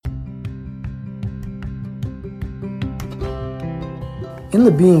In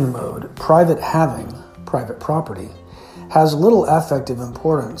the being mode, private having, private property, has little affective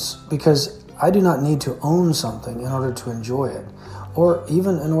importance because I do not need to own something in order to enjoy it, or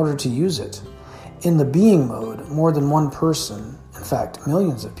even in order to use it. In the being mode, more than one person, in fact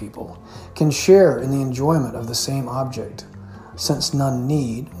millions of people, can share in the enjoyment of the same object, since none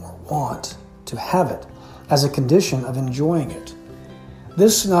need or want to have it as a condition of enjoying it.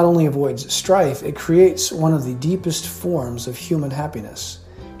 This not only avoids strife, it creates one of the deepest forms of human happiness,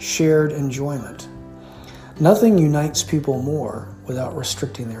 shared enjoyment. Nothing unites people more, without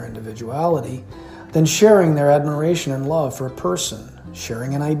restricting their individuality, than sharing their admiration and love for a person,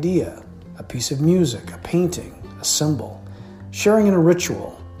 sharing an idea, a piece of music, a painting, a symbol, sharing in a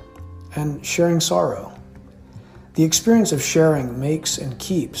ritual, and sharing sorrow. The experience of sharing makes and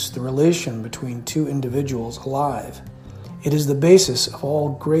keeps the relation between two individuals alive. It is the basis of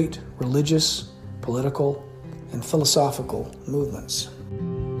all great religious, political, and philosophical movements.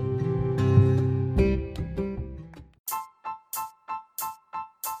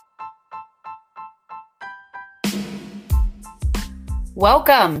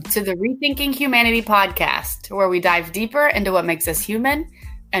 Welcome to the Rethinking Humanity podcast, where we dive deeper into what makes us human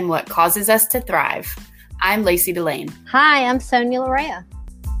and what causes us to thrive. I'm Lacey Delane. Hi, I'm Sonia Larea.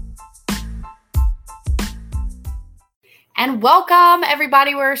 And welcome,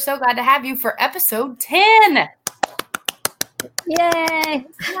 everybody. We're so glad to have you for episode 10. Yay!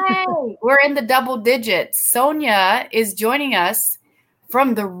 We're in the double digits. Sonia is joining us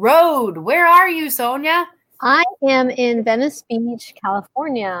from the road. Where are you, Sonia? I am in Venice Beach,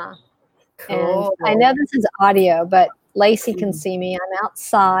 California. Cool. And I know this is audio, but Lacey can see me. I'm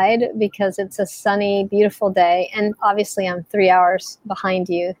outside because it's a sunny, beautiful day. And obviously I'm 3 hours behind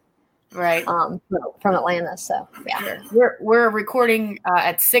you. Right. From Atlanta. So yeah. We're recording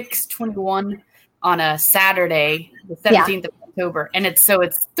at 6:21 on a Saturday, the 17th of October. And it's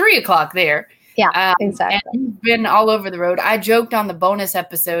 3:00 there. Yeah, exactly. And you've been all over the road. I joked on the bonus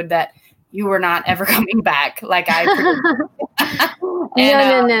epised that you were not ever coming back. Like I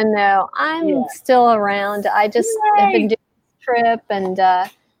No. I'm still around. I just have been doing this trip and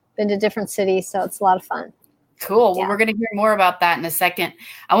been to different cities. So it's a lot of fun. Cool. Well, we're going to hear more about that in a second.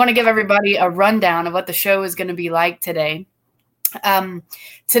 I want to give everybody a rundown of what the show is going to be like today.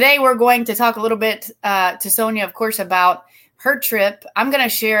 Today, we're going to talk a little bit to Sonia, of course, about her trip. I'm going to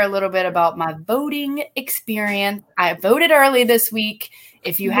share a little bit about my voting experience. I voted early this week.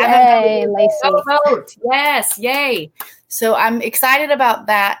 If you haven't vote. Yes, yay. So I'm excited about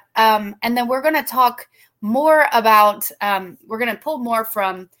that. And then we're going to talk more about, we're going to pull more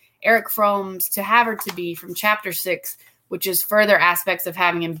from Erich Fromm's To Have or To Be from chapter 6, which is further aspects of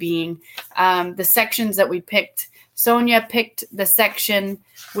having and being. The sections that we picked, Sonia picked the section,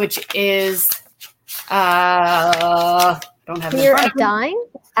 which is, don't have Fear of Dying,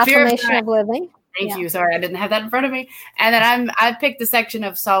 Affirmation of Living. Thank you. Sorry, I didn't have that in front of me. And then I picked the section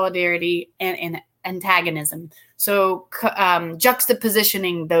of solidarity and antagonism. So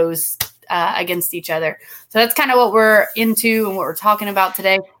juxtapositioning those against each other. So that's kind of what we're into and what we're talking about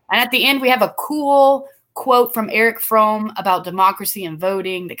today. And at the end, we have a cool quote from Erich Fromm about democracy and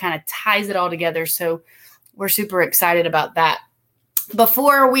voting that kind of ties it all together. So we're super excited about that.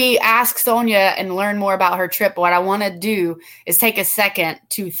 Before we ask Sonia and learn more about her trip, what I want to do is take a second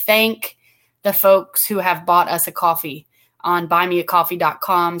to thank the folks who have bought us a coffee on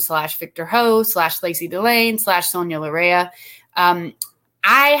buymeacoffee.com/VictorHo/Lacey Delane/Sonia Larea.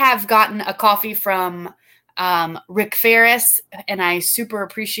 I have gotten a coffee from Rick Ferris, and I super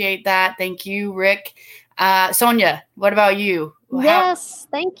appreciate that. Thank you, Rick. Sonia, what about you? Yes,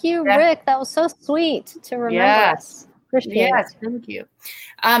 thank you, Rick. That was so sweet to remember us. Appreciate it. Thank you.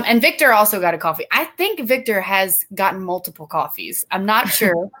 And Victor also got a coffee. I think Victor has gotten multiple coffees. I'm not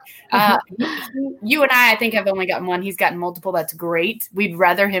sure. You and I think, have only gotten one. He's gotten multiple. That's great. We'd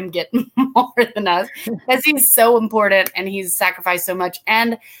rather him get more than us because he's so important and he's sacrificed so much.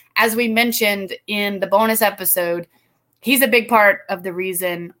 And as we mentioned in the bonus episode, he's a big part of the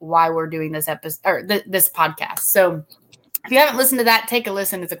reason why we're doing this episode or this podcast. So if you haven't listened to that, take a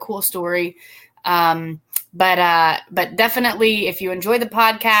listen. It's a cool story. But definitely if you enjoy the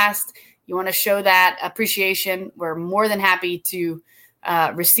podcast, you want to show that appreciation, we're more than happy to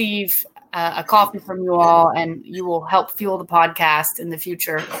receive a coffee from you all, and you will help fuel the podcast in the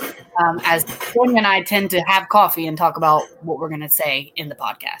future. As Sonia and I tend to have coffee and talk about what we're going to say in the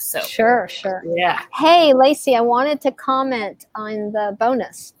podcast. So Sure. Yeah. Hey, Lacey, I wanted to comment on the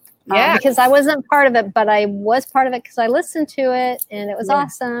bonus. Yeah. Because I wasn't part of it, but I was part of it because I listened to it and it was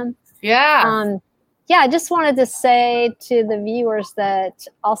awesome. Yeah. I just wanted to say to the viewers that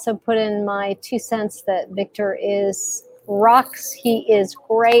also put in my 2 cents that Victor is rocks. He is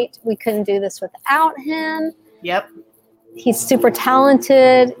great. We couldn't do this without him. Yep. He's super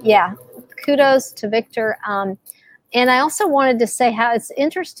talented. Yeah. Kudos to Victor. And I also wanted to say how it's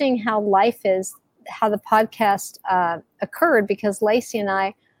interesting how life is, how the podcast occurred, because Lacey and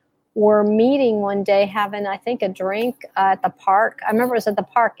I were meeting one day having, I think, a drink at the park. I remember it was at the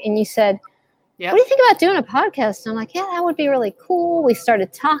park, and you said, what do you think about doing a podcast? And I'm like, yeah, that would be really cool. We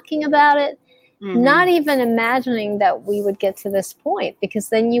started talking about it, not even imagining that we would get to this point, because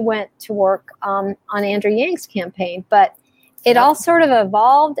then you went to work on Andrew Yang's campaign. But it all sort of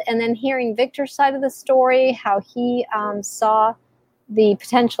evolved, and then hearing Victor's side of the story, how he saw the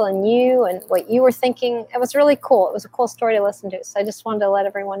potential in you and what you were thinking, it was really cool. It was a cool story to listen to. So I just wanted to let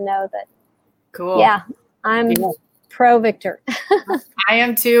everyone know that. Cool. Yeah, I'm pro Victor. I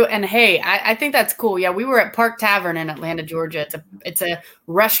am too. And hey, I think that's cool. Yeah, we were at Park Tavern in Atlanta, Georgia. It's a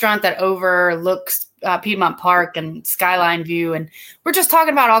restaurant that overlooks Piedmont Park and Skyline View, and we're just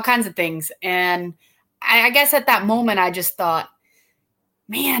talking about all kinds of things. And I guess at that moment, I just thought,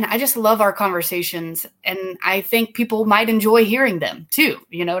 man, I just love our conversations, and I think people might enjoy hearing them too.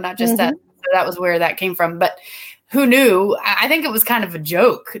 Not just that. So that was where that came from. But who knew? I think it was kind of a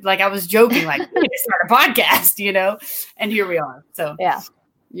joke. Like, I was joking, like, we need to start a podcast, and here we are. So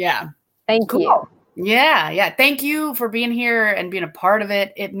yeah. Thank you. Yeah. Thank you for being here and being a part of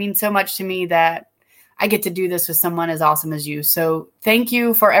it. It means so much to me that I get to do this with someone as awesome as you. So thank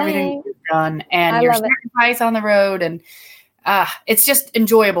you for everything you've done and your sacrifice on the road. And it's just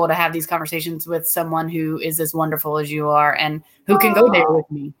enjoyable to have these conversations with someone who is as wonderful as you are and who can go there with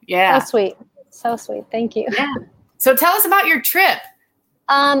me. Yeah. So sweet. Thank you. Yeah. So tell us about your trip.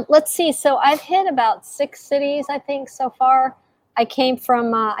 Let's see. So I've hit about 6 cities, I think, so far. I came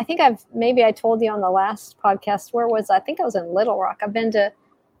from, I think I told you on the last podcast, I think I was in Little Rock. I've been to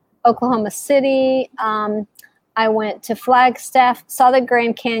Oklahoma City. I went to Flagstaff, saw the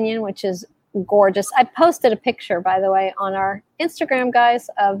Grand Canyon, which is gorgeous. I posted a picture, by the way, on our Instagram, guys,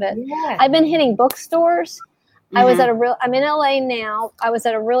 of it. Yeah. I've been hitting bookstores. I'm in LA now. I was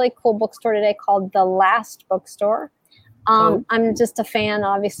at a really cool bookstore today called The Last Bookstore. I'm just a fan,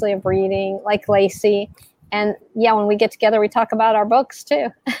 obviously, of reading, like Lacey. And yeah, when we get together, we talk about our books too.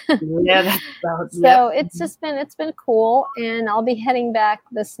 So it's been cool. And I'll be heading back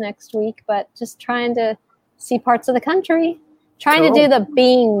this next week, but just trying to see parts of the country. Trying to do the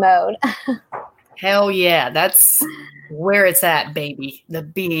being mode. Hell yeah. That's where it's at, baby. The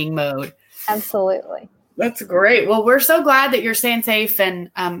being mode. Absolutely. That's great. Well, we're so glad that you're staying safe and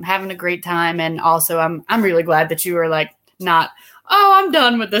having a great time. And also, I'm really glad that you were like, not, I'm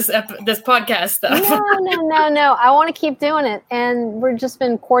done with this podcast stuff. No. I want to keep doing it. And we've just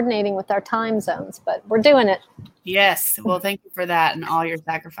been coordinating with our time zones, but we're doing it. Yes. Well, thank you for that and all your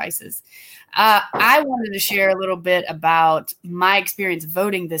sacrifices. I wanted to share a little bit about my experience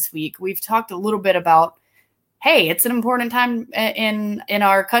voting this week. We've talked a little bit about, hey, it's an important time in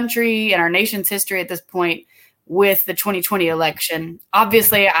our country and our nation's history at this point with the 2020 election.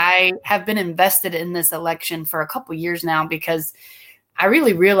 Obviously, I have been invested in this election for a couple years now because I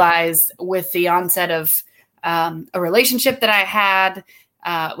really realized with the onset of a relationship that I had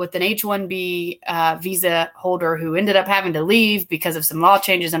with an H-1B visa holder who ended up having to leave because of some law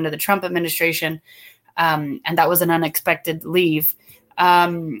changes under the Trump administration. And that was an unexpected leave.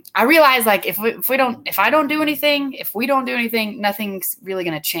 I realized like if we don't do anything, nothing's really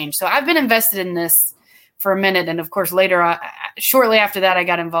going to change. So I've been invested in this for a minute. And of course, later on, shortly after that, I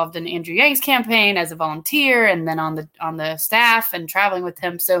got involved in Andrew Yang's campaign as a volunteer and then on the staff and traveling with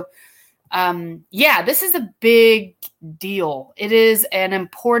him. So this is a big deal. It is an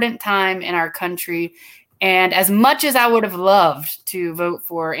important time in our country. And as much as I would have loved to vote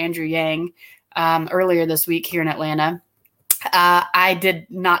for Andrew Yang earlier this week here in Atlanta, I did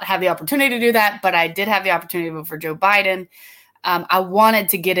not have the opportunity to do that, but I did have the opportunity to vote for Joe Biden. I wanted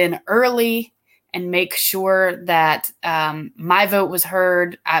to get in early and make sure that my vote was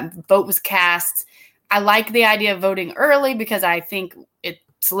heard, vote was cast. I like the idea of voting early because I think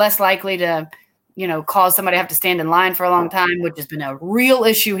it's less likely to, cause somebody to have to stand in line for a long time, which has been a real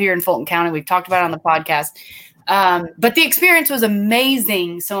issue here in Fulton County. We've talked about it on the podcast. But the experience was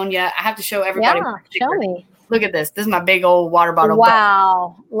amazing, Sonia. I have to show everybody. Yeah, show me. Look at this. This is my big old water bottle.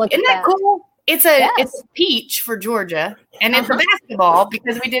 Wow. Look Isn't that cool? It's a peach for Georgia, and it's a basketball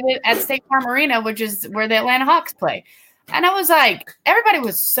because we did it at State Farm Arena, which is where the Atlanta Hawks play. And I was like, everybody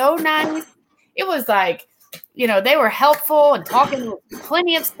was so nice. It was like, they were helpful and talking with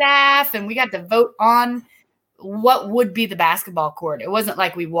plenty of staff, and we got to vote on what would be the basketball court. It wasn't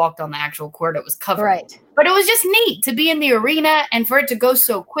like we walked on the actual court. It was covered. Right. But it was just neat to be in the arena and for it to go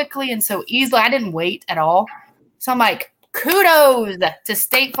so quickly and so easily. I didn't wait at all. So I'm like, kudos to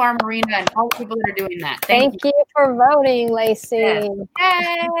State Farm Arena and all the people that are doing that. Thank you for voting, Lacey.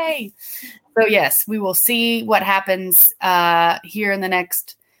 Yes. Yay! So yes, we will see what happens here in the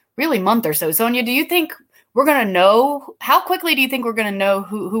next really month or so. Sonia, do you think we're going to know, how quickly do you think we're going to know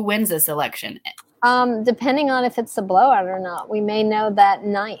who wins this election? Depending on if it's a blowout or not, we may know that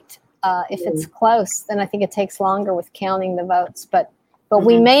night. If it's close, then I think it takes longer with counting the votes. But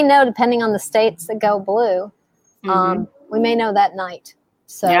we may know, depending on the states that go blue, we may know that night.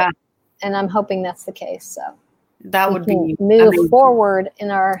 So, and I'm hoping that's the case. So that would be move forward in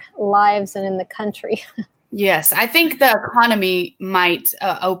our lives and in the country. Yes, I think the economy might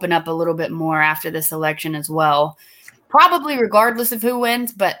open up a little bit more after this election as well. Probably regardless of who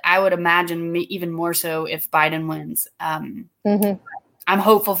wins, but I would imagine even more so if Biden wins. I'm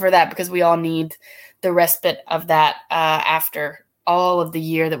hopeful for that because we all need the respite of that after all of the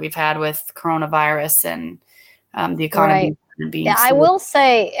year that we've had with coronavirus and the economy. Right. I will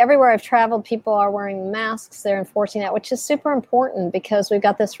say everywhere I've traveled, people are wearing masks. They're enforcing that, which is super important because we've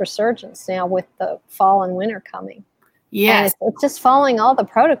got this resurgence now with the fall and winter coming. Yes. And it's just following all the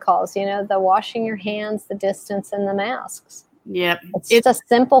protocols, the washing your hands, the distance, and the masks. Yep. It's a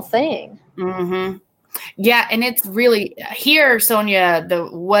simple thing. Mm-hmm. Yeah. And it's really here, Sonia, the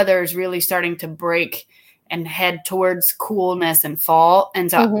weather is really starting to break and head towards coolness and fall. And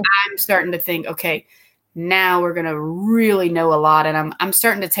so I'm starting to think, okay, now we're going to really know a lot. And I'm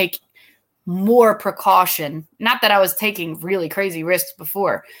starting to take more precaution. Not that I was taking really crazy risks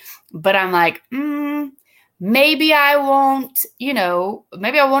before, but I'm like, maybe I won't,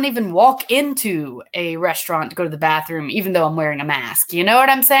 maybe I won't even walk into a restaurant to go to the bathroom, even though I'm wearing a mask. You know what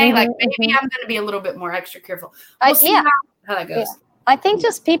I'm saying? Like maybe I'm going to be a little bit more extra careful. We'll see how that goes. Yeah. I think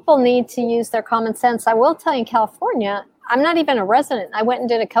just people need to use their common sense. I will tell you in California, I'm not even a resident. I went and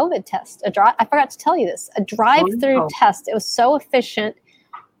did a COVID test. I forgot to tell you this. A drive-through test. It was so efficient.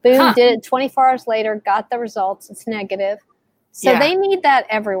 Boom, did it 24 hours later, got the results. It's negative. So they need that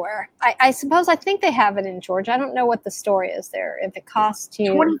everywhere. I think they have it in Georgia. I don't know what the story is there. If it costs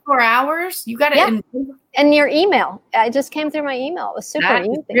you 24 hours, you got it in your email. It just came through my email. It was super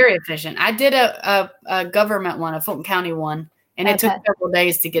easy. Very efficient. I did a government one, a Fulton County one, and it took several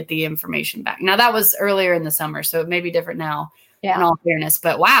days to get the information back. Now that was earlier in the summer, so it may be different now. Yeah. In all fairness,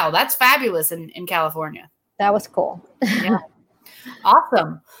 but wow, that's fabulous in California. That was cool. Yeah.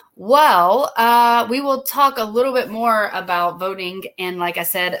 Awesome. Well, we will talk a little bit more about voting. And like I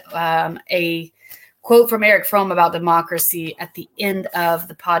said, a quote from Erich Fromm about democracy at the end of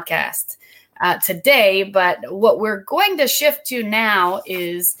the podcast today. But what we're going to shift to now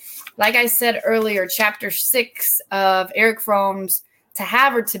is, like I said earlier, chapter 6 of Erich Fromm's To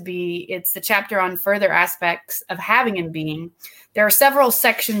Have or To Be. It's the chapter on further aspects of having and being. There are several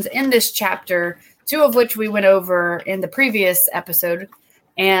sections in this chapter, 2 of which we went over in the previous episode,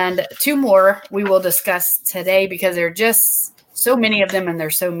 and 2 more we will discuss today because there are just so many of them and they're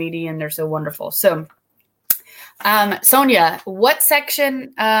so meaty and they're so wonderful. So, Sonia, what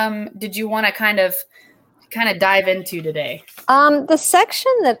section did you want to kind of dive into today? The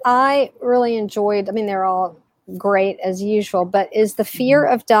section that I really enjoyed, I mean, they're all great as usual, but is the fear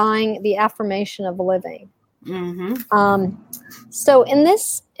of dying, the affirmation of living. So in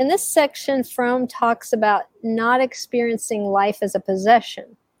this section, Fromm talks about not experiencing life as a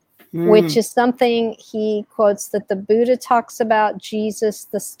possession, which is something he quotes that the Buddha talks about, Jesus,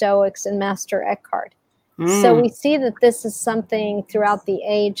 the Stoics, and Master Eckhart. So we see that this is something throughout the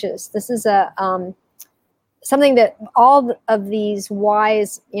ages. This is something that all of these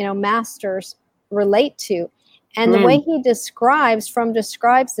wise, masters relate to. And the way he describes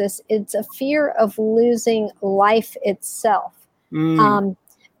this, it's a fear of losing life itself. And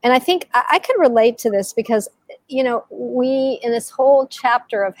I think I could relate to this because, we, in this whole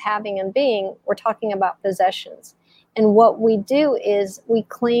chapter of having and being, we're talking about possessions. And what we do is we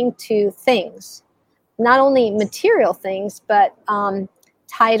cling to things, not only material things, but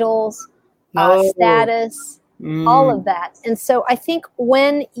titles, status, all of that. And so I think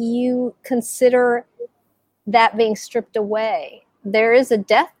when you consider that being stripped away, there is a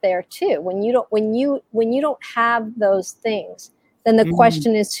death there too. When you don't have those things, then the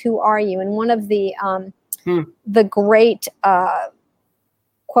question is, who are you? And one of the great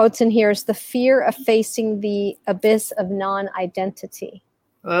quotes in here is the fear of facing the abyss of non-identity,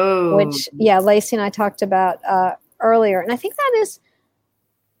 which Lacey and I talked about earlier. And I think that is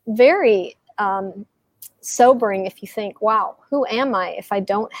very sobering if you think, wow, who am I if I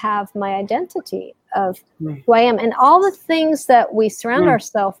don't have my identity of who I am? And all the things that we surround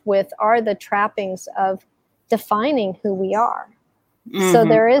ourselves with are the trappings of defining who we are. So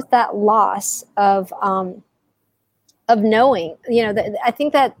there is that loss of knowing, I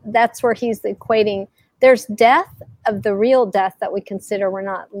think that's where he's equating. There's death of the real death that we consider we're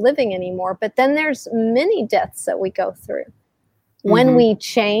not living anymore, but then there's many deaths that we go through when we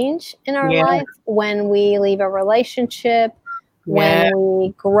change in our life, when we leave a relationship, when we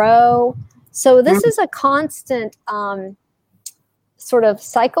grow. So this is a constant sort of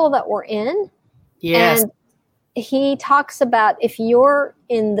cycle that we're in. Yes. And he talks about, if you're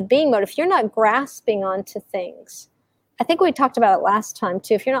in the being mode, if you're not grasping onto things, I think we talked about it last time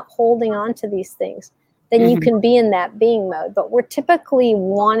too, if you're not holding on to these things, then you can be in that being mode. But we're typically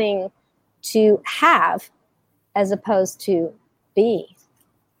wanting to have as opposed to be.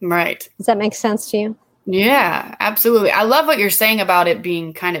 Right. Does that make sense to you? Yeah, absolutely. I love what you're saying about it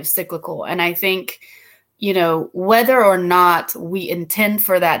being kind of cyclical. And I think, whether or not we intend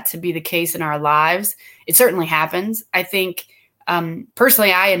for that to be the case in our lives, it certainly happens. I think,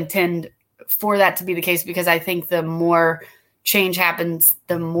 personally, I intend for that to be the case because I think the more change happens,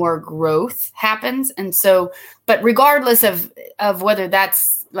 the more growth happens. And so, but regardless of whether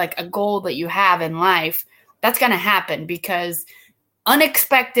that's like a goal that you have in life, that's going to happen because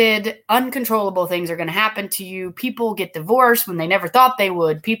unexpected, uncontrollable things are going to happen to you. People get divorced when they never thought they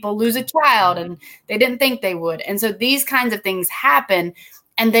would. People lose a child and they didn't think they would. And so these kinds of things happen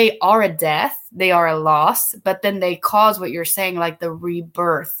and they are a death, they are a loss, but then they cause what you're saying, like the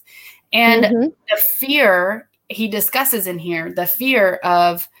rebirth. And the fear he discusses in here, the fear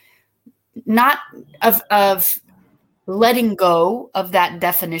of letting go of that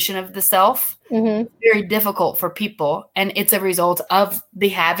definition of the self, very difficult for people. And it's a result of the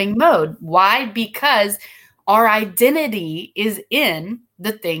having mode. Why? Because our identity is in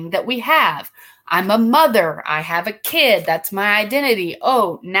the thing that we have. I'm a mother. I have a kid. That's my identity.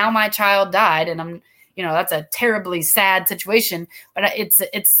 Oh, now my child died. And I'm, that's a terribly sad situation, but it's,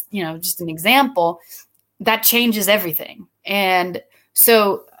 just an example that changes everything. And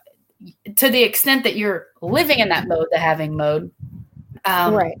so to the extent that you're living in that mode, the having mode,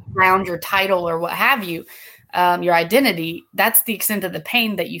 around your title or what have you, your identity, that's the extent of the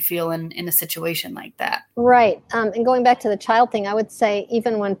pain that you feel in a situation like that. Right. And going back to the child thing, I would say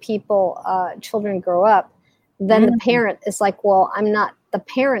even when children grow up, then the parent is like, well, I'm not the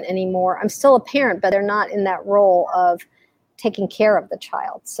parent anymore. I'm still a parent, but they're not in that role of taking care of the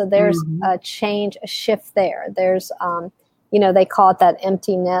child. So there's a change, a shift there. There's, they call it that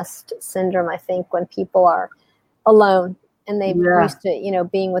empty nest syndrome, I think, when people are alone and they've used to,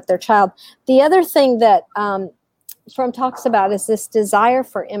 being with their child. The other thing that Fromm talks about is this desire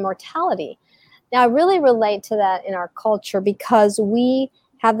for immortality. Now, I really relate to that in our culture because we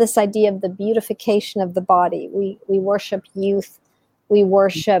have this idea of the beautification of the body. We worship youth. We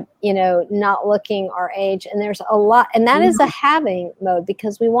worship, not looking our age. And there's a lot, and that is a having mode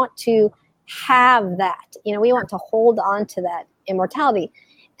because we want to have that, we want to hold on to that immortality.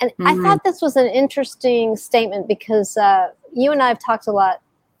 And I thought this was an interesting statement because you and I have talked a lot,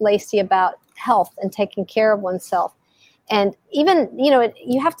 Lacey, about health and taking care of oneself. And even,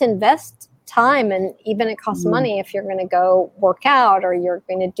 you have to invest time, and even it costs money if you're going to go work out or you're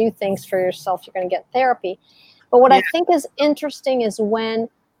going to do things for yourself, you're going to get therapy. But what I think is interesting is when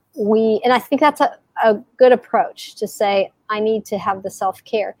and I think that's a good approach to say, I need to have the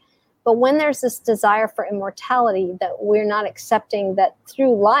self-care. But when there's this desire for immortality, that we're not accepting that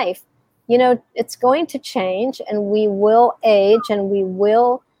through life, it's going to change and we will age and we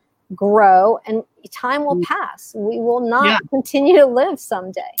will grow and time will pass. We will not continue to live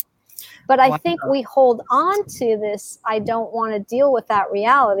someday. But I think we hold on to this, I don't want to deal with that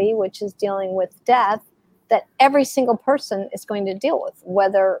reality, which is dealing with death, that every single person is going to deal with,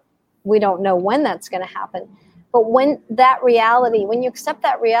 whether we don't know when that's going to happen. But when you accept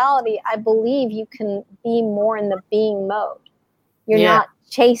that reality, I believe you can be more in the being mode. You're not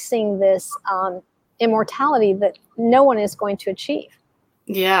chasing this immortality that no one is going to achieve.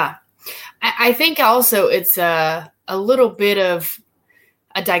 Yeah. I think also it's a little bit of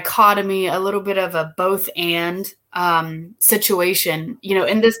a dichotomy, a little bit of a both and situation.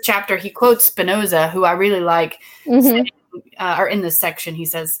 In this chapter, he quotes Spinoza, who I really like, saying, or in this section, he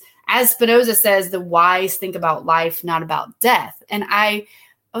says, as Spinoza says, the wise think about life, not about death. And I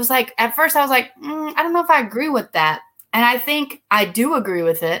was like, at first I was like, I don't know if I agree with that. And I think I do agree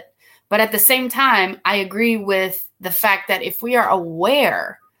with it. But at the same time, I agree with the fact that if we are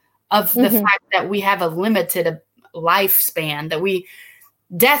aware of the fact that we have a limited lifespan, that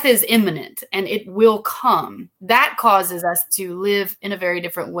death is imminent and it will come, that causes us to live in a very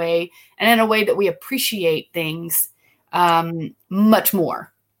different way and in a way that we appreciate things much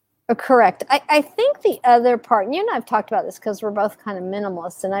more. Correct. I think the other part, you and I have talked about this because we're both kind of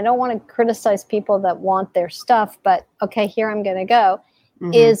minimalists, and I don't want to criticize people that want their stuff, but okay, here I'm going to go,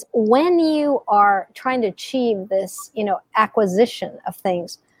 is when you are trying to achieve this, acquisition of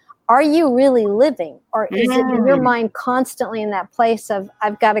things, are you really living? Or is it in your mind constantly in that place of,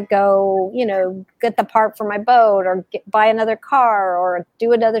 I've got to go, get the part for my boat or buy another car or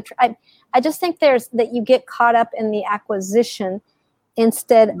do another. I just think that you get caught up in the acquisition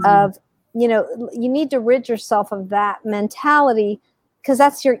instead of, you need to rid yourself of that mentality, because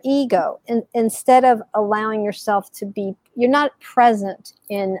that's your ego. And instead of allowing yourself to be, you're not present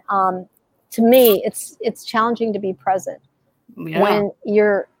in, to me, it's challenging to be present when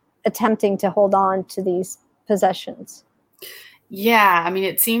you're attempting to hold on to these possessions. Yeah. I mean,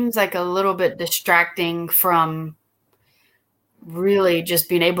 it seems like a little bit distracting from really just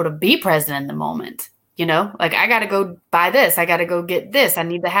being able to be present in the moment. Like, I got to go buy this. I got to go get this. I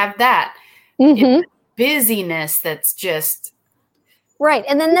need to have that. It's busyness that's just right.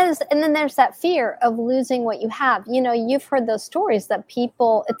 And then there's that fear of losing what you have. You've heard those stories that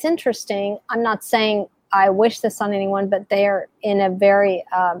people, it's interesting. I'm not saying I wish this on anyone, but they're in a very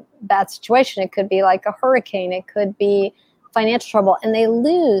bad situation. It could be like a hurricane. It could be financial trouble, and they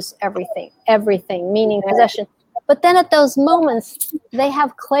lose everything, meaning possession. But then at those moments, they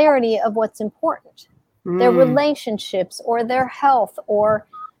have clarity of what's important. Their relationships or their health or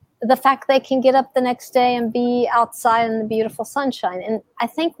the fact they can get up the next day and be outside in the beautiful sunshine. And I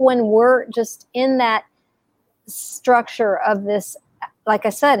think when we're just in that structure of this, like I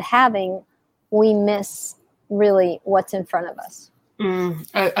said, we miss really what's in front of us.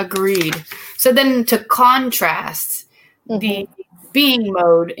 Agreed. So then to contrast, the being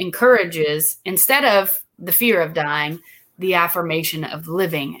mode encourages, instead of the fear of dying, the affirmation of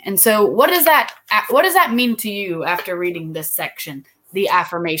living. And so what does that mean to you after reading this section, the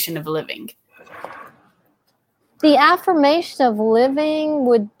affirmation of living? The affirmation of living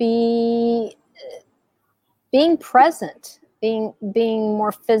would be being present, being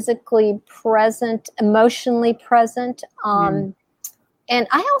more physically present, emotionally present. And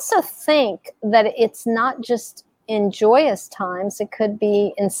I also think that it's not just in joyous times. It could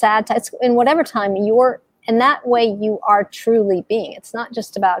be in sad times, in whatever time and that way you are truly being. It's not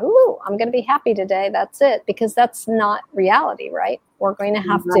just about, ooh, I'm going to be happy today. That's it. Because that's not reality, right? We're going to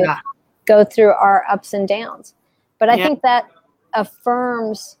have to go through our ups and downs. But I think that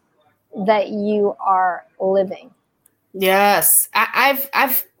affirms that you are living. Yes. I've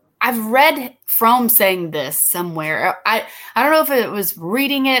read Fromm saying this somewhere. I don't know if it was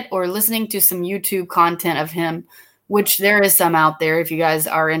reading it or listening to some YouTube content of him, which there is some out there. If you guys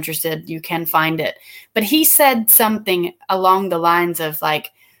are interested, you can find it. But he said something along the lines of,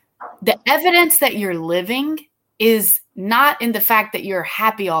 like, the evidence that you're living is not in the fact that you're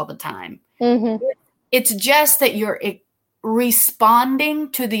happy all the time. It's just that you're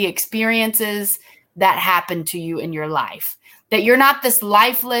responding to the experiences that happen to you in your life. That you're not this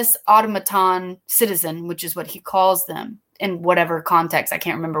lifeless automaton citizen, which is what he calls them in whatever context. I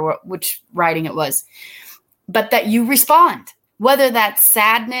can't remember which writing it was. But that you respond, whether that's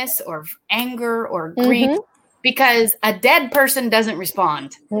sadness or anger or grief, because a dead person doesn't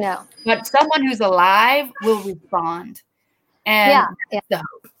respond. No. But someone who's alive will respond. And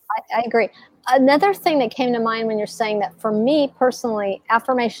I agree. Another thing that came to mind when you're saying that, for me personally,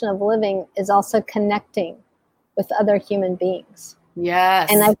 affirmation of living is also connecting with other human beings. Yes.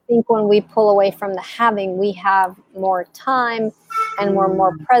 And I think when we pull away from the having, we have more time and we're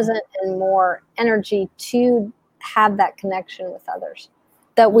more present and more energy to have that connection with others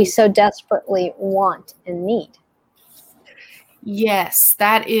that we so desperately want and need. Yes,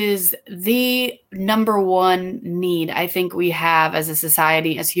 that is the number one need I think we have as a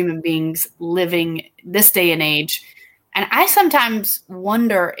society, as human beings living this day and age. And I sometimes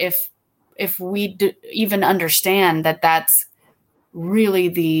wonder if we even understand that that's really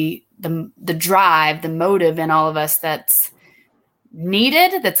the drive, the motive in all of us that's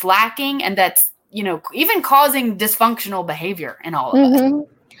needed, that's lacking, and that's, even causing dysfunctional behavior in all of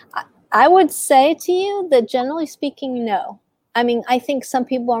us. I would say to you that generally speaking, no. I mean, I think some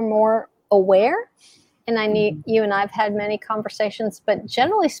people are more aware, and you and I've had many conversations, but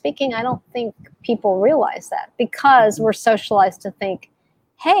generally speaking, I don't think people realize that, because we're socialized to think,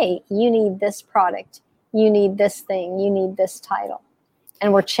 hey, you need this product, you need this thing, you need this title.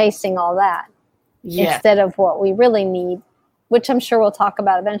 And we're chasing all that instead of what we really need, which I'm sure we'll talk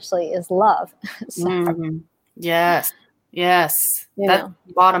about eventually, is love. Yes. That's the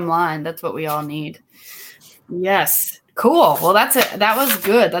bottom line. That's what we all need. Yes. Cool. Well, that was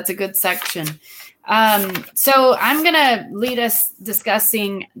good. That's a good section. So I'm going to lead us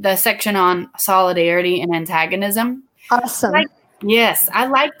discussing the section on solidarity and antagonism. Awesome. Yes, I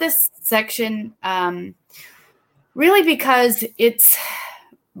like this section really because it's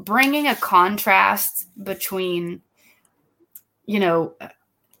bringing a contrast between,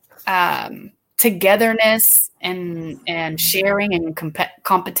 togetherness and sharing and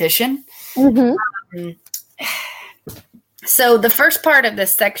competition. Mm-hmm. So the first part of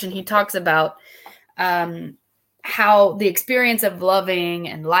this section, he talks about how the experience of loving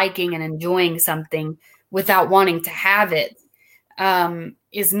and liking and enjoying something without wanting to have it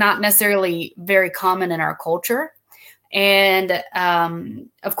is not necessarily very common in our culture. And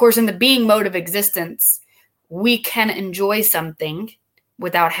of course, in the being mode of existence, we can enjoy something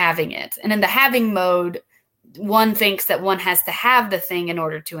without having it. And in the having mode, one thinks that one has to have the thing in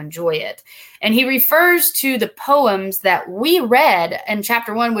order to enjoy it. And he refers to the poems that we read in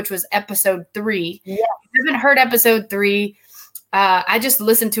chapter 1, which was episode 3. Yeah. If you haven't heard episode 3, I just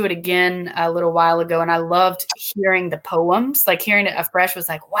listened to it again a little while ago, and I loved hearing the poems. Like hearing it afresh was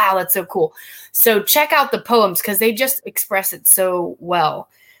like, wow, that's so cool. So check out the poems because they just express it so well.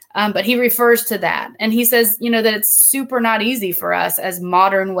 But he refers to that. And he says, that it's super not easy for us as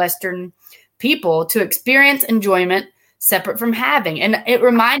modern Western people to experience enjoyment separate from having. And it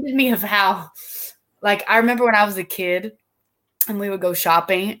reminded me of how, I remember when I was a kid and we would go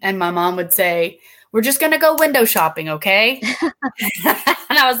shopping and my mom would say, we're just going to go window shopping, okay?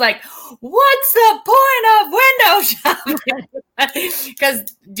 And I was like, what's the point of window shopping? Because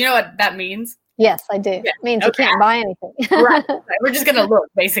do you know what that means? Yes, I do. Yeah. It means you can't buy anything. Right. We're just going to look,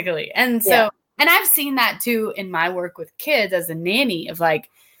 basically. And so, and I've seen that too in my work with kids as a nanny of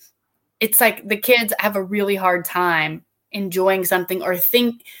it's like the kids have a really hard time enjoying something or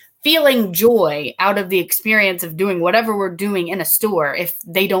feeling joy out of the experience of doing whatever we're doing in a store if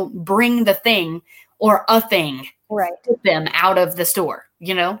they don't bring the thing or a thing with them out of the store,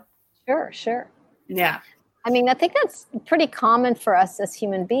 Sure. Yeah. I mean, I think that's pretty common for us as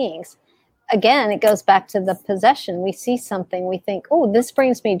human beings. Again, it goes back to the possession. We see something, we think, oh, this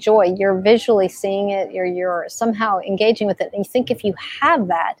brings me joy. You're visually seeing it, you're somehow engaging with it. And you think if you have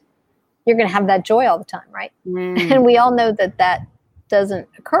that, you're going to have that joy all the time, right? And we all know that doesn't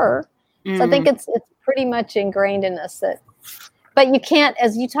occur. So I think it's pretty much ingrained in us but you can't,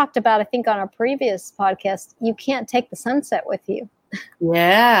 as you talked about, I think on our previous podcast, you can't take the sunset with you.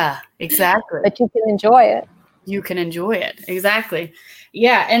 Yeah, exactly. But you can enjoy it. You can enjoy it. Exactly.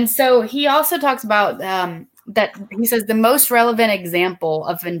 Yeah. And so he also talks about that he says the most relevant example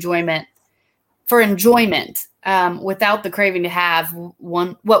of enjoyment without the craving to have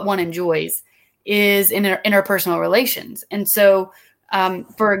what one enjoys is in interpersonal relations. And so,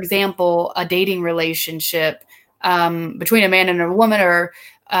 for example, a dating relationship between a man and a woman, or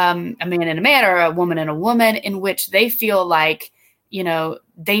a man and a man, or a woman and a woman, in which they feel like,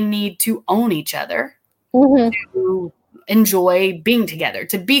 they need to own each other to enjoy being together,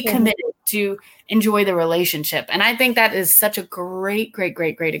 to be committed, to enjoy the relationship. And I think that is such a great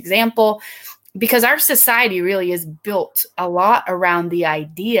example, because our society really is built a lot around the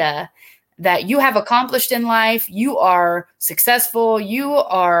idea that you have accomplished in life, you are successful, you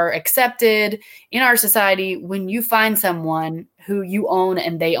are accepted in our society when you find someone who you own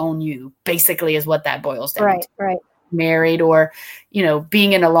and they own you, basically is what that boils down to. Right. Married or,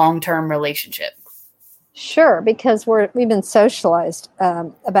 being in a long-term relationship. Sure, because we've been socialized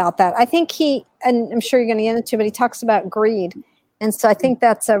about that. I think and I'm sure you're going to get into, but he talks about greed. And so I think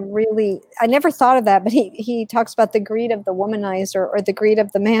that's I never thought of that, but he talks about the greed of the womanizer or the greed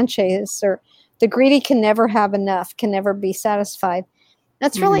of the man chaser. The greedy can never have enough, can never be satisfied.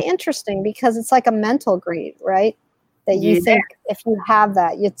 That's really interesting because it's like a mental greed, right? That you think if you have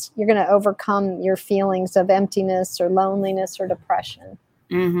that, you're going to overcome your feelings of emptiness or loneliness or depression.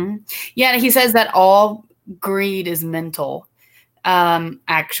 Mm-hmm. Yeah, he says that all greed is mental.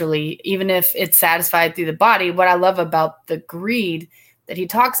 Actually, even if it's satisfied through the body, what I love about the greed that he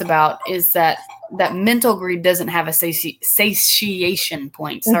talks about is that mental greed doesn't have a satiation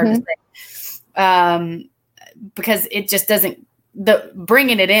point. It's hard to say. Because it just doesn't,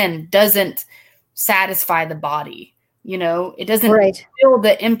 bringing it in doesn't satisfy the body. It doesn't feel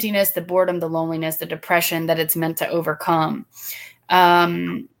the emptiness, the boredom, the loneliness, the depression that it's meant to overcome.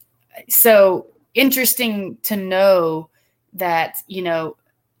 So interesting to know that,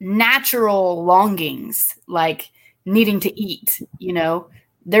 natural longings like needing to eat,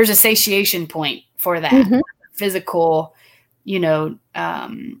 there's a satiation point for that physical,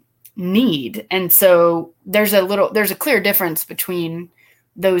 need. And so there's a clear difference between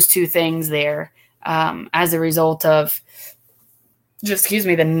those two things there, as a result of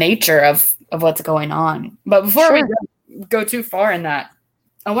the nature of of what's going on. But before we go too far in that,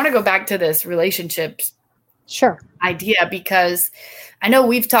 I want to go back to this relationships idea, because I know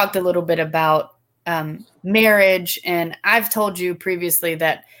we've talked a little bit about marriage, and I've told you previously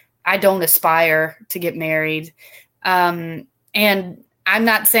that I don't aspire to get married. And I'm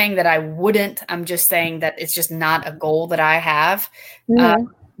not saying that I wouldn't. I'm just saying that it's just not a goal that I have.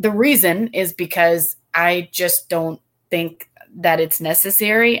 The reason is because I just don't think that it's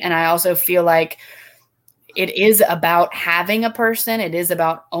necessary. And I also feel like it is about having a person. It is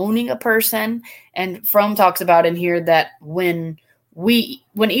about owning a person. And Fromm talks about in here that when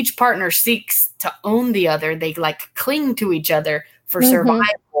each partner seeks to own the other, they like cling to each other for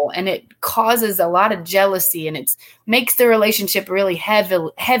survival, and it causes a lot of jealousy, and it makes the relationship really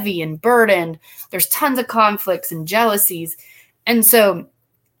heavy and burdened. There's tons of conflicts and jealousies. And so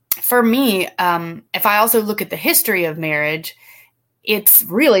for me, if I also look at the history of marriage, it's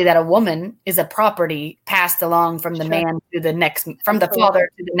really that a woman is a property passed along from the man to the next, from the father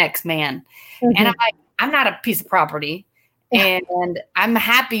to the next man. And I'm like, I'm not a piece of property. And I'm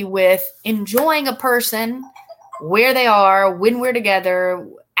happy with enjoying a person where they are, when we're together,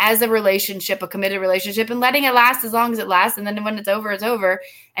 as a relationship, a committed relationship, and letting it last as long as it lasts. And then when it's over,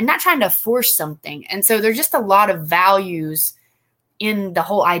 and not trying to force something. And so there's just a lot of values in the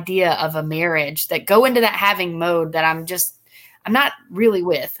whole idea of a marriage that go into that having mode that I'm not really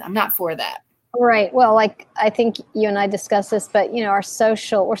with. I'm not for that. Right. Well, like, I think you and I discussed this, but we're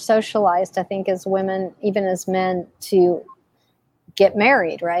socialized, I think, as women, even as men, to get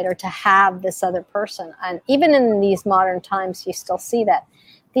married, right? Or to have this other person. And even in these modern times, you still see that.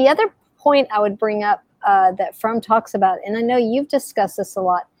 The other point I would bring up that Fromm talks about, and I know you've discussed this a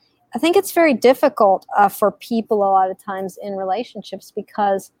lot, I think it's very difficult for people a lot of times in relationships,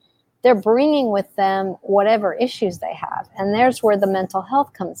 because they're bringing with them whatever issues they have. And there's where the mental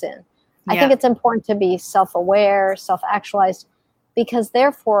health comes in. I think it's important to be self-aware, self-actualized, because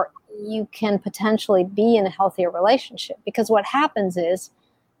therefore you can potentially be in a healthier relationship. Because what happens is,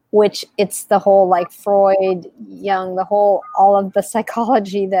 which it's the whole like Freud, Jung, all of the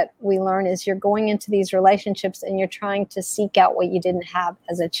psychology that we learn, is you're going into these relationships and you're trying to seek out what you didn't have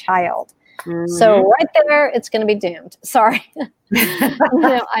as a child. So right there, it's going to be doomed. Sorry.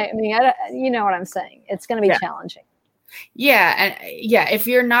 I mean, you know what I'm saying. It's going to be challenging. Yeah. And if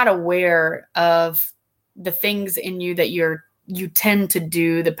you're not aware of the things in you that you tend to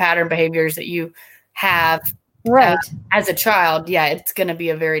do, the pattern behaviors that you have as a child, it's going to be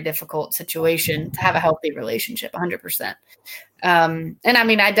a very difficult situation to have a healthy relationship, 100%. And I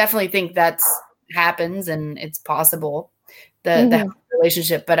mean, I definitely think that's happens and it's possible, the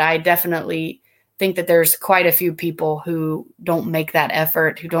relationship, but I definitely think that there's quite a few people who don't make that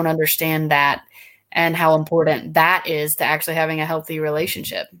effort, who don't understand that and how important that is to actually having a healthy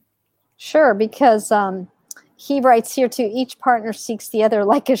relationship. Sure, because he writes here too, each partner seeks the other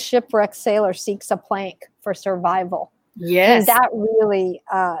like a shipwrecked sailor seeks a plank for survival. Yes. And that really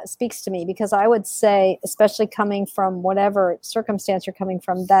speaks to me, because I would say, especially coming from whatever circumstance you're coming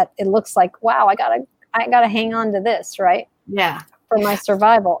from, that it looks like, wow, I gotta hang on to this, right? Yeah. For my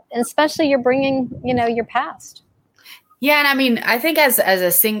survival. And especially you're bringing, your past. Yeah. And I mean, I think as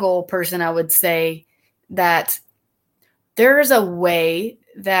a single person, I would say that there's a way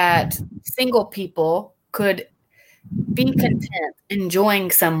that single people could be content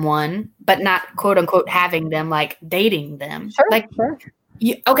enjoying someone, but not quote unquote having them, like dating them. Sure.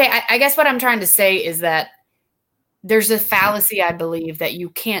 I guess what I'm trying to say is that there's a fallacy, I believe, that you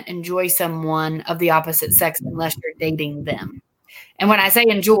can't enjoy someone of the opposite sex unless you're dating them. And when I say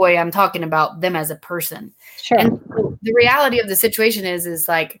enjoy, I'm talking about them as a person. Sure. And the reality of the situation is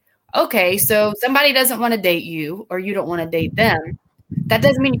like, okay, so somebody doesn't want to date you or you don't want to date them. That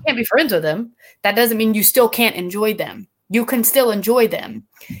doesn't mean you can't be friends with them. That doesn't mean you still can't enjoy them. You can still enjoy them.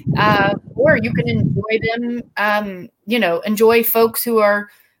 Or you can enjoy them, enjoy folks who are,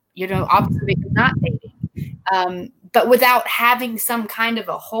 obviously not dating. But without having some kind of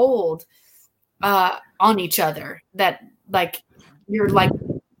a hold on each other, that like you're like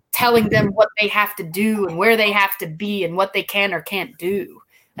telling them what they have to do and where they have to be and what they can or can't do.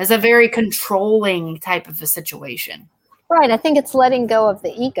 As a very controlling type of a situation. Right. I think it's letting go of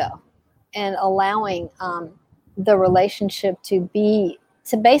the ego and allowing the relationship to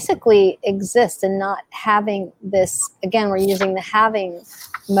basically exist, and not having this, again, we're using the having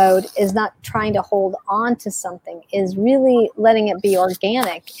mode, is not trying to hold on to something, is really letting it be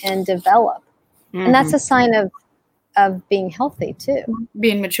organic and develop. And that's a sign of being healthy too.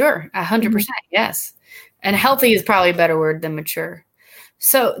 Being mature, 100%. Yes. And healthy is probably a better word than mature.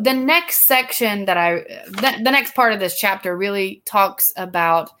 So the next section the next part of this chapter really talks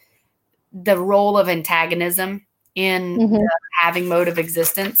about the role of antagonism in the having mode of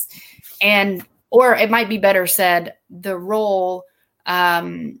existence, or it might be better said, the role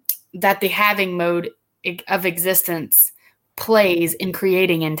that the having mode of existence plays in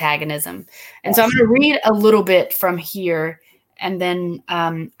creating antagonism. And so I'm going to read a little bit from here, and then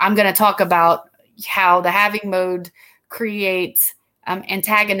I'm going to talk about how the having mode creates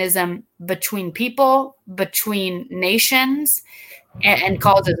antagonism between people, between nations, and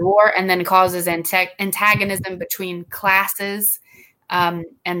causes war, and then causes antagonism between classes. And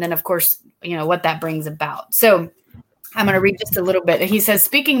then, of course, what that brings about. So I'm going to read just a little bit. He says,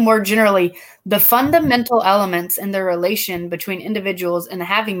 speaking more generally, the fundamental elements in the relation between individuals in the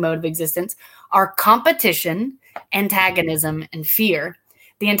having mode of existence are competition, antagonism, and fear.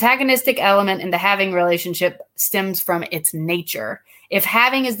 The antagonistic element in the having relationship stems from its nature. If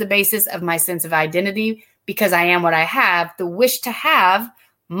having is the basis of my sense of identity, because I am what I have, the wish to have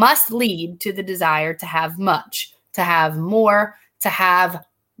must lead to the desire to have much, to have more, to have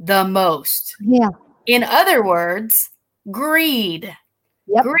the most. Yeah. In other words, greed.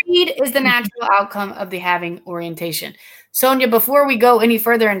 Yep. Greed is the natural outcome of the having orientation. Sonia, before we go any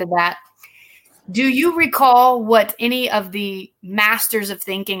further into that, do you recall what any of the masters of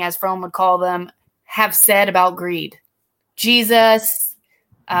thinking, as Fromm would call them, have said about greed? Jesus,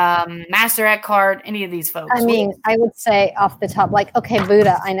 Master Eckhart, any of these folks? I mean, I would say off the top, like, okay,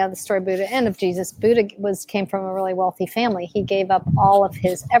 Buddha, I know the story of Buddha and of Jesus. Buddha came from a really wealthy family. He gave up all of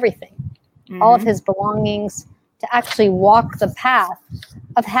his everything, all of his belongings, to actually walk the path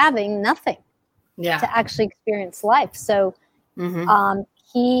of having nothing, to actually experience life. So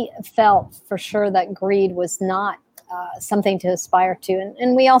he felt for sure that greed was not something to aspire to.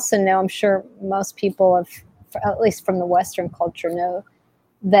 And we also know, I'm sure most people at least from the Western culture, know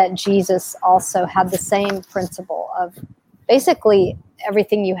that Jesus also had the same principle of basically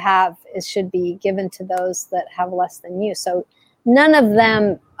everything you have should be given to those that have less than you. So none of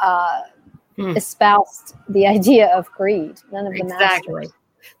them espoused the idea of greed. None of the masters.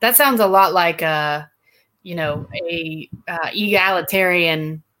 That sounds a lot like a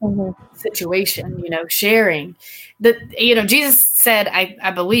egalitarian situation. Sharing. Jesus said,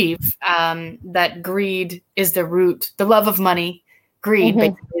 I believe that greed is the root. The love of money, greed,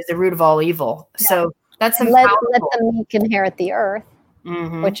 basically, is the root of all evil. Yeah. So that's let the meek inherit the earth,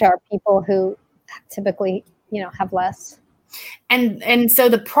 which are people who typically have less. And so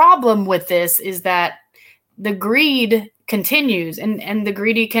the problem with this is that the greed continues, and the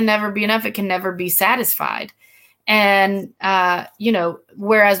greedy can never be enough. It can never be satisfied. And,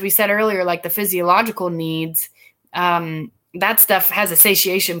 whereas we said earlier, like the physiological needs, that stuff has a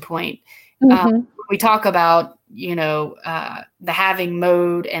satiation point. We talk about, the having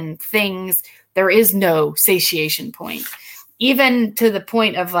mode and things, there is no satiation point, even to the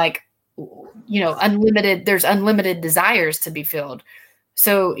point of like, there's unlimited desires to be filled.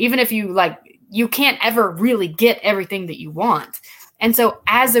 So even if you can't ever really get everything that you want. And so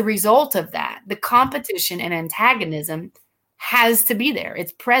as a result of that, the competition and antagonism has to be there.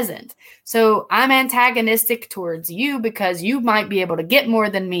 It's present. So I'm antagonistic towards you because you might be able to get more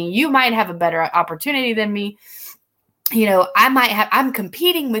than me. You might have a better opportunity than me. I'm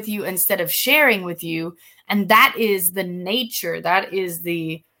competing with you instead of sharing with you. And that is the nature. That is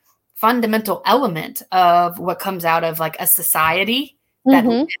the fundamental element of what comes out of like a society that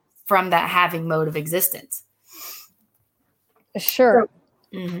lives from that having mode of existence. Sure.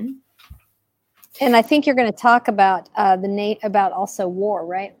 And I think you're going to talk about about also war,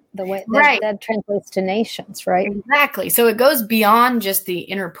 right? The way that translates to nations, right? Exactly. So it goes beyond just the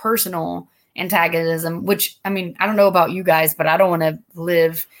interpersonal antagonism, which, I mean, I don't know about you guys, but I don't want to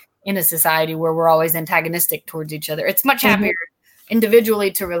live in a society where we're always antagonistic towards each other. It's much happier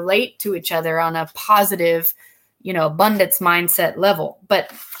individually to relate to each other on a positive, abundance mindset level.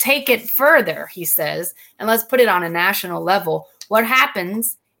 But take it further, he says, and let's put it on a national level. What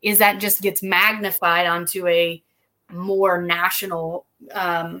happens is that just gets magnified onto a more national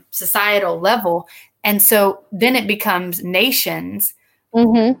societal level. And so then it becomes nations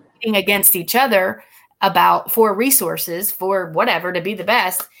fighting against each other for resources, for whatever, to be the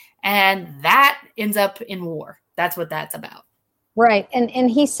best. And that ends up in war. That's what that's about. Right.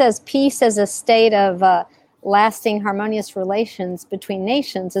 And he says peace as a state of lasting harmonious relations between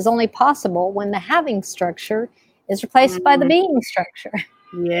nations is only possible when the having structure is replaced by the being structure.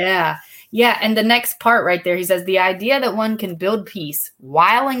 Yeah. Yeah. And the next part right there, he says, the idea that one can build peace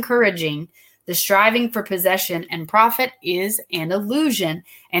while encouraging the striving for possession and profit is an illusion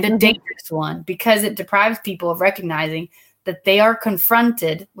and a dangerous one, because it deprives people of recognizing that they are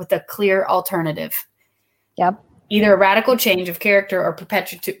confronted with a clear alternative. Yep. either a radical change of character or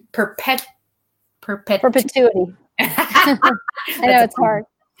perpetuity. I know it's hard.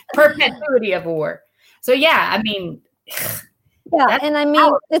 Perpetuity of war. So yeah, I mean, yeah, and I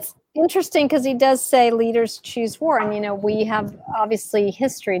mean it's interesting because he does say leaders choose war, and we have obviously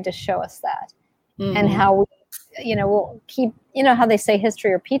history to show us that, and how we, we'll keep, how they say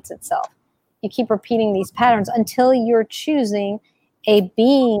history repeats itself. You keep repeating these patterns until you're choosing a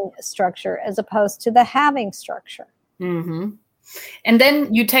being structure as opposed to the having structure. Mm-hmm. And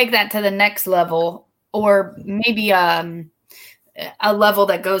then you take that to the next level, or maybe a level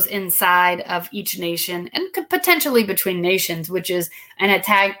that goes inside of each nation and could potentially between nations, which is an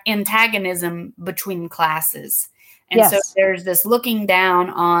antagonism between classes. And so there's this looking down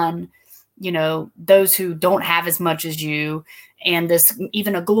on, those who don't have as much as you, and this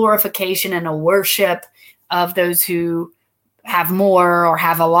even a glorification and a worship of those who have more or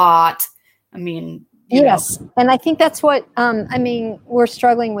have a lot. I mean, yes. And I think that's what, we're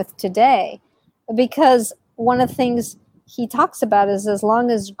struggling with today, because one of the things he talks about is as long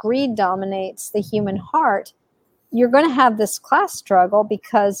as greed dominates the human heart, you're going to have this class struggle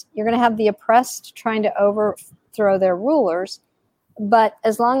because you're going to have the oppressed trying to overthrow their rulers. But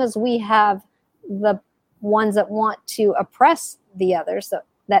as long as we have the ones that want to oppress the others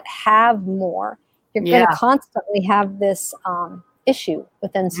that have more, you're going to constantly have this issue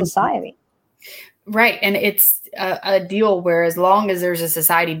within society. Right. And it's a deal where as long as there's a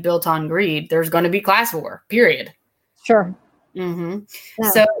society built on greed, there's going to be class war, period. Sure. Mm-hmm. No.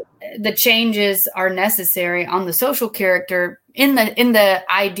 So the changes are necessary on the social character in the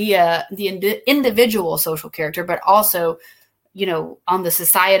idea, the individual social character, but also, on the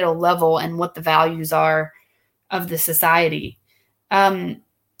societal level and what the values are of the society.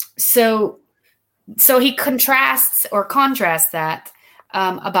 So he contrasts that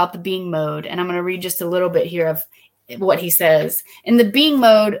about the being mode. And I'm going to read just a little bit here of what he says. In the being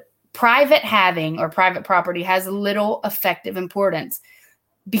mode, private having or private property has little effective importance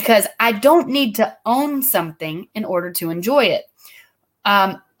because I don't need to own something in order to enjoy it,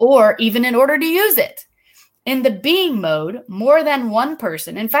 or even in order to use it. In the being mode, more than one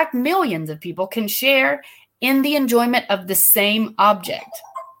person, in fact, millions of people can share in the enjoyment of the same object,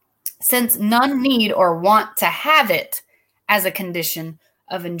 since none need or want to have it as a condition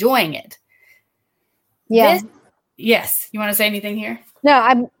of enjoying it. Yeah. Yes. You want to say anything here? No,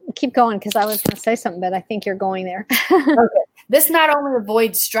 I keep going because I was going to say something, but I think you're going there. Okay. This not only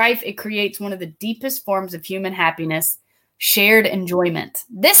avoids strife, it creates one of the deepest forms of human happiness, shared enjoyment.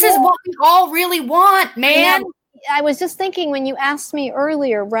 This is what we all really want, man. I was just thinking when you asked me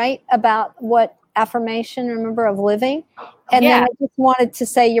earlier, right, about what affirmation, remember, of living. And then I just wanted to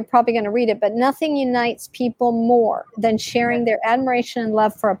say, you're probably going to read it, but nothing unites people more than sharing their admiration and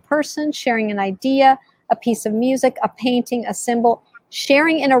love for a person, sharing an idea, a piece of music, a painting, a symbol,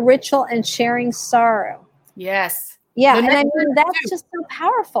 sharing in a ritual, and sharing sorrow. Yes. Yeah. And I mean, that's just so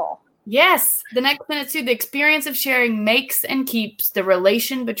powerful. Yes. The next minute too, the experience of sharing makes and keeps the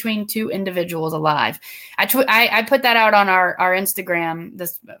relation between two individuals alive. I put that out on our Instagram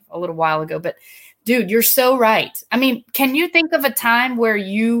this a little while ago, but dude, you're so right. I mean, can you think of a time where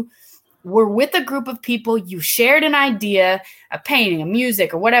you were with a group of people, you shared an idea, a painting, a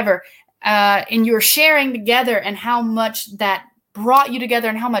music or whatever, and you're sharing together, and how much that brought you together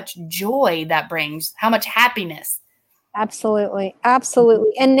and how much joy that brings, how much happiness. Absolutely.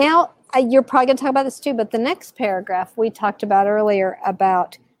 Absolutely. And now you're probably going to talk about this too, but the next paragraph we talked about earlier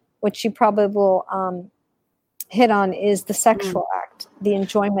about which you probably will hit on is the sexual act, the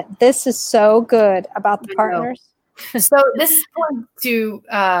enjoyment. This is so good about the partners. So this points to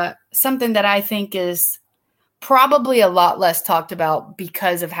something that I think is probably a lot less talked about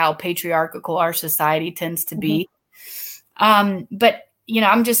because of how patriarchal our society tends to be. But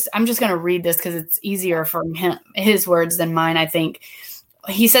I'm just going to read this because it's easier from his words than mine, I think.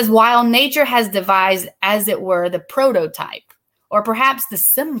 He says, while nature has devised, as it were, the prototype, or perhaps the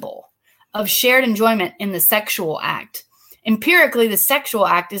symbol of shared enjoyment in the sexual act, empirically, the sexual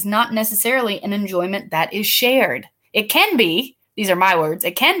act is not necessarily an enjoyment that is shared. It can be. These are my words.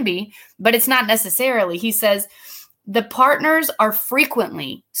 It can be, but it's not necessarily. He says, the partners are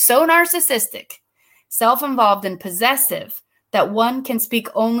frequently so narcissistic, self-involved, and possessive that one can speak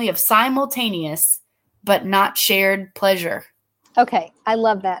only of simultaneous but not shared pleasure. Okay, I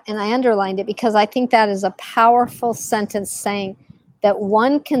love that. And I underlined it because I think that is a powerful sentence saying that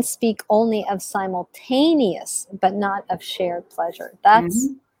one can speak only of simultaneous but not of shared pleasure. That's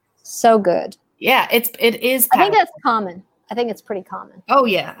so good. Yeah, it is powerful. I think that's common. I think it's pretty common. Oh,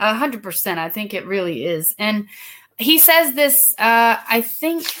 yeah, 100%. I think it really is. And he says this, I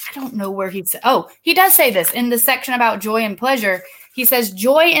don't know where he said, he does say this in the section about joy and pleasure. He says,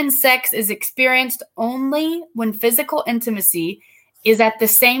 joy in sex is experienced only when physical intimacy is at the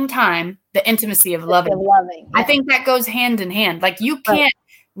same time the intimacy of loving. Yeah. I think that goes hand in hand. Like you can't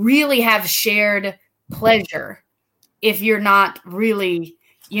really have shared pleasure if you're not really,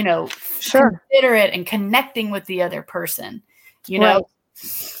 considerate and connecting with the other person, Right.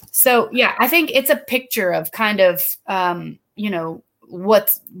 So, yeah, I think it's a picture of kind of,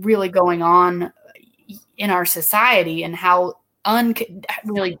 what's really going on in our society and how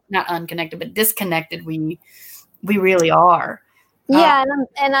really not unconnected, but disconnected we really are. Yeah.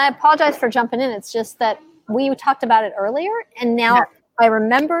 And I apologize for jumping in. It's just that we talked about it earlier and now I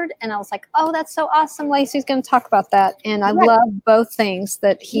remembered and I was like, oh, that's so awesome. Lacey's going to talk about that. And I love both things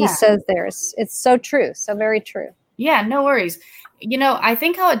that he says there. It's so true. So very true. Yeah, no worries. I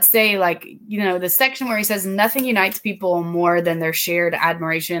think I would say the section where he says nothing unites people more than their shared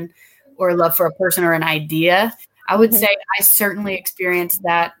admiration or love for a person or an idea. I would say I certainly experienced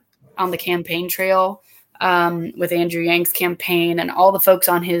that on the campaign trail with Andrew Yang's campaign and all the folks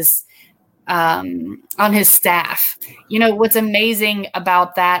on his staff. What's amazing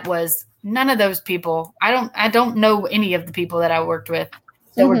about that was none of those people, I don't know any of the people that I worked with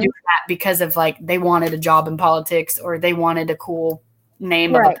that were doing that because of they wanted a job in politics or they wanted a cool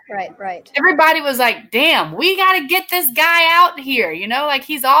name. Right. Everybody was like, damn, we got to get this guy out here.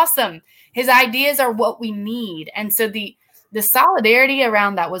 He's awesome. His ideas are what we need. And so the solidarity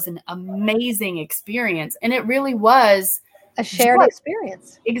around that was an amazing experience. And it really was a shared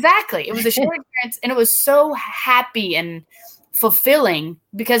experience. Exactly. It was a shared experience. And it was so happy and fulfilling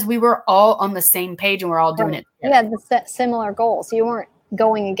because we were all on the same page and we're all doing it together. You had the similar goals. You weren't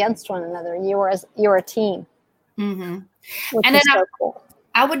going against one another. You were a team. Mm-hmm. And then so cool.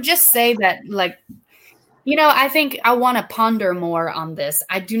 I would just say that, I think I want to ponder more on this.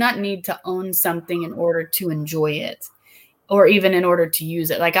 I do not need to own something in order to enjoy it or even in order to use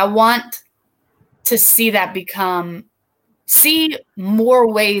it. I want to see more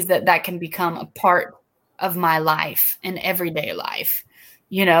ways that can become a part of my life and everyday life,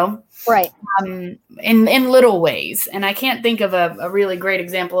 Right. In little ways. And I can't think of a really great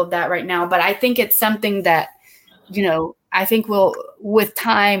example of that right now, but I think it's something that, I think with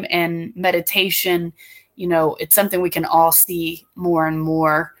time and meditation, it's something we can all see more and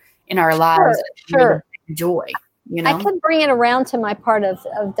more in our lives. Sure. Enjoy, I can bring it around to my part of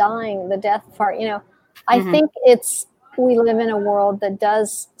dying, the death part. I think we live in a world that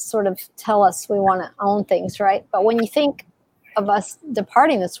does sort of tell us we want to own things, right? But when you think of us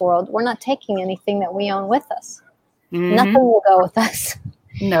departing this world, we're not taking anything that we own with us. Mm-hmm. Nothing will go with us.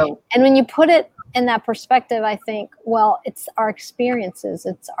 No. And when you put it in that perspective, I think, well, it's our experiences,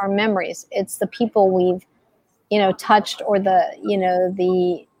 it's our memories, it's the people we've, touched or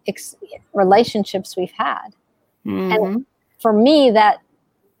the relationships we've had. Mm-hmm. And for me, that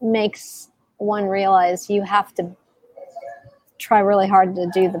makes one realize you have to try really hard to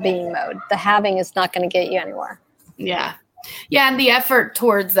do the being mode. The having is not going to get you anywhere. Yeah. Yeah. And the effort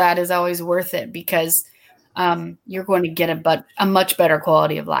towards that is always worth it because you're going to get a much better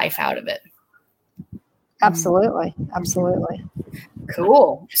quality of life out of it. Absolutely. Absolutely.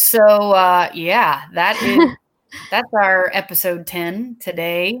 Cool. So, that's our episode 10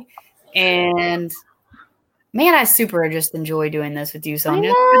 today. And man, I super just enjoy doing this with you, Sonia.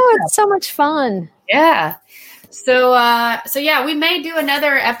 I know, it's so much fun. Yeah. So we may do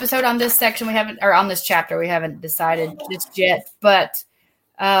another episode on this section. On this chapter. We haven't decided just yet, but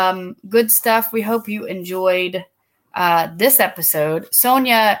good stuff. We hope you enjoyed this episode.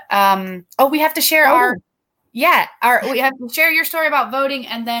 Sonia, we have to share we have to share your story about voting,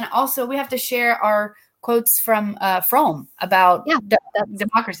 and then also we have to share our quotes from Fromm about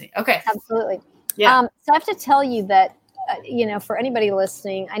democracy. Okay. Absolutely. Yeah. So I have to tell you that, for anybody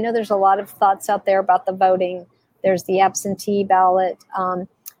listening, I know there's a lot of thoughts out there about the voting. There's the absentee ballot.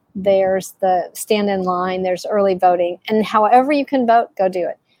 There's the stand in line. There's early voting. And however you can vote, go do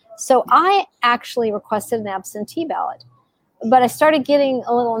it. So I actually requested an absentee ballot. But I started getting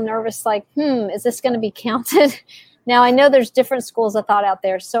a little nervous, is this going to be counted? Now, I know there's different schools of thought out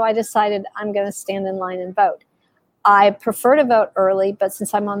there, so I decided I'm going to stand in line and vote. I prefer to vote early, but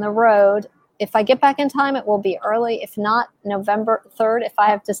since I'm on the road, if I get back in time, it will be early. If not, November 3rd, if I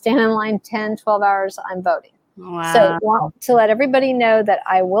have to stand in line 10, 12 hours, I'm voting. Wow. So I want to let everybody know that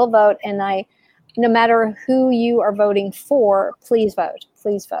I will vote, and no matter who you are voting for, please vote.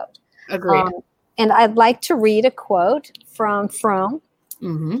 Please vote. Agreed. And I'd like to read a quote from Fromm.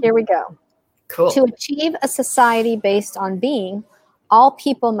 Mm-hmm. Here we go. Cool. To achieve a society based on being, All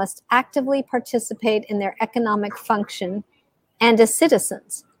people must actively participate in their economic function and as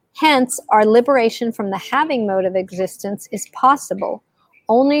citizens. Hence, our liberation from the having mode of existence is possible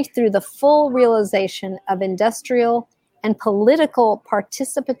only through the full realization of industrial and political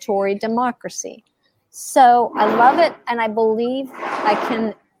participatory democracy. So I love it, and I believe I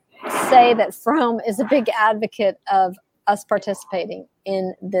can say that Fromm is a big advocate of us participating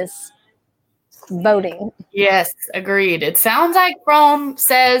in this voting. Yes, agreed. It sounds like Fromm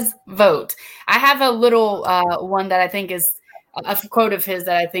says vote. I have a little one that I think is a quote of his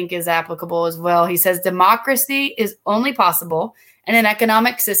that I think is applicable as well. He says, democracy is only possible in an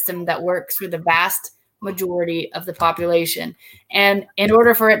economic system that works for the vast majority of the population. And in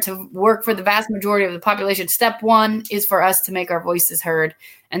order for it to work for the vast majority of the population, step one is for us to make our voices heard.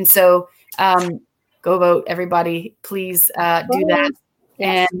 And so go vote, everybody. Please do that.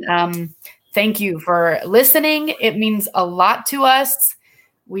 Yes. And thank you for listening. It means a lot to us.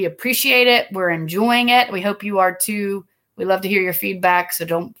 We appreciate it. We're enjoying it. We hope you are too. We love to hear your feedback, so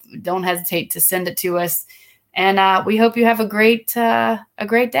don't hesitate to send it to us. And we hope you have a great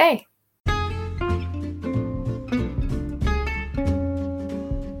day.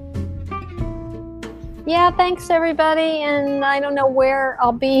 Yeah, thanks everybody. And I don't know where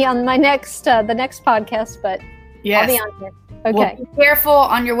I'll be on my next the next podcast, but Yes. I'll be on here. Okay. Well, be careful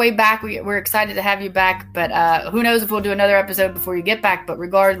on your way back. We're excited to have you back, but who knows if we'll do another episode before you get back. But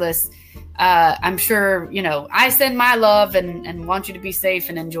regardless, I'm sure, I send my love and want you to be safe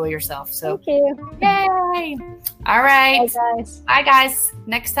and enjoy yourself. So Thank you. yay. All right. Bye, guys. Bye, guys.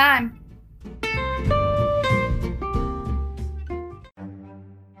 Next time.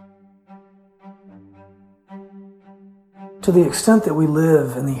 To the extent that we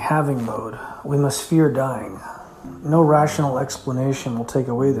live in the having mode, we must fear dying. No rational explanation will take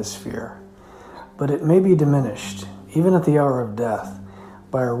away this fear, but it may be diminished, even at the hour of death,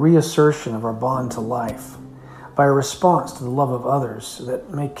 by a reassertion of our bond to life, by a response to the love of others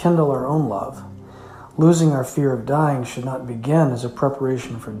that may kindle our own love. Losing our fear of dying should not begin as a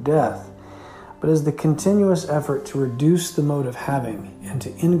preparation for death, but as the continuous effort to reduce the mode of having and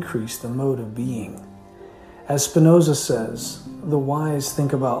to increase the mode of being. As Spinoza says, the wise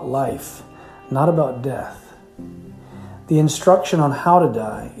think about life, not about death. The instruction on how to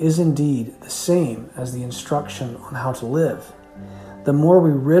die is indeed the same as the instruction on how to live. The more we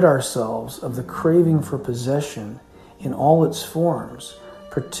rid ourselves of the craving for possession in all its forms,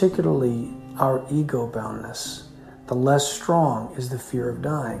 particularly our ego-boundness, the less strong is the fear of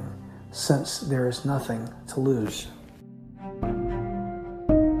dying, since there is nothing to lose.